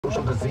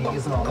social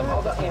disease and all the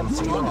other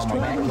MCs on my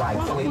back like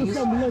please,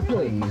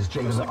 please,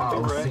 Jada's an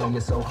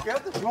ROC, so...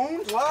 Got the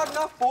rooms loud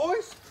enough,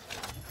 boys?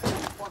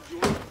 Fuck,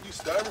 you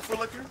starving for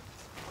liquor?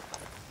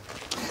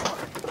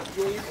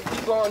 Yeah, you can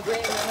keep on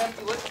draining them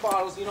empty liquor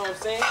bottles, you know what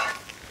I'm saying?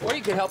 Or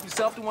you could help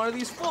yourself to one of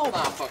these full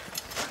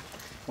motherfuckers.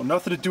 Well,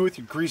 nothing to do with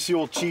your greasy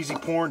old cheesy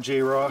porn,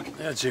 J-Rock.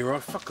 Yeah,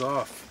 J-Rock, fuck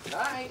off. All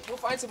right, we'll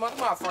find some other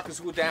motherfuckers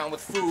who are down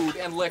with food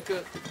and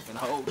liquor and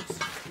hoes.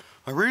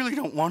 I really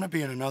don't want to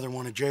be in another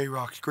one of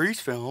J-Rock's Grease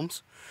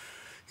films,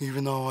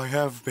 even though I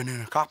have been in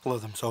a couple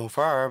of them so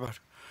far, but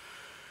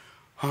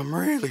I'm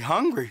really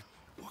hungry.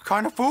 What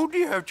kind of food do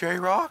you have,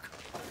 J-Rock?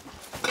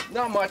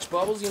 Not much,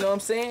 Bubbles, you know what I'm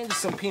saying?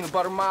 Just some peanut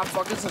butter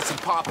motherfuckers and some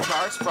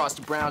Pop-Tarts,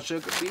 frosted brown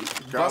sugar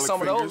beef. Bust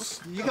some fingers.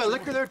 of those. You got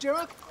liquor there,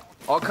 J-Rock?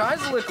 All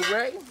kinds of liquor,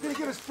 Ray. You gonna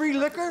give us free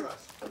liquor?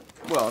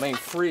 Well, it ain't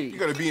free. You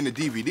gotta be in the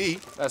DVD.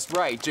 That's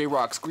right,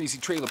 J-Rock's Greasy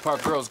Trailer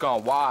Park Girls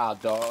Gone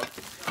Wild, dog.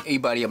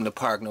 Anybody up in the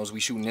park knows we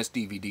shooting this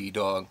DVD,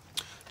 dog.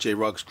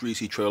 J-Rock's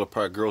Greasy Trailer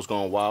Park Girls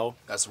Gone Wild.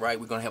 That's right,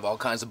 we're gonna have all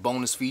kinds of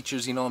bonus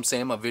features, you know what I'm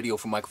saying? My video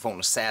for Microphone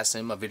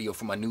Assassin, my video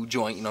for my new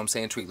joint, you know what I'm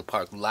saying? Trailer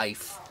Park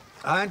Life.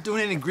 I ain't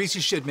doing any greasy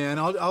shit, man.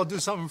 I'll do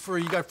something for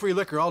you. Got free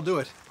liquor, I'll do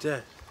it.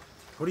 Dad,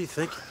 what do you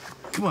think?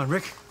 Come on,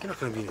 Rick. You're not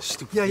gonna be a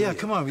stupid Yeah, idiot.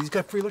 come on. He's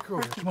got free liquor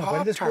over here. Come on,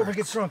 buddy. Let's go over and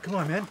get drunk. Come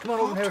on, man. Come on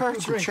over and have a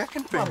Pop-Tarts drink. and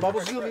chicken Come on, fingers.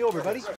 Bubbles. You and me over, buddy.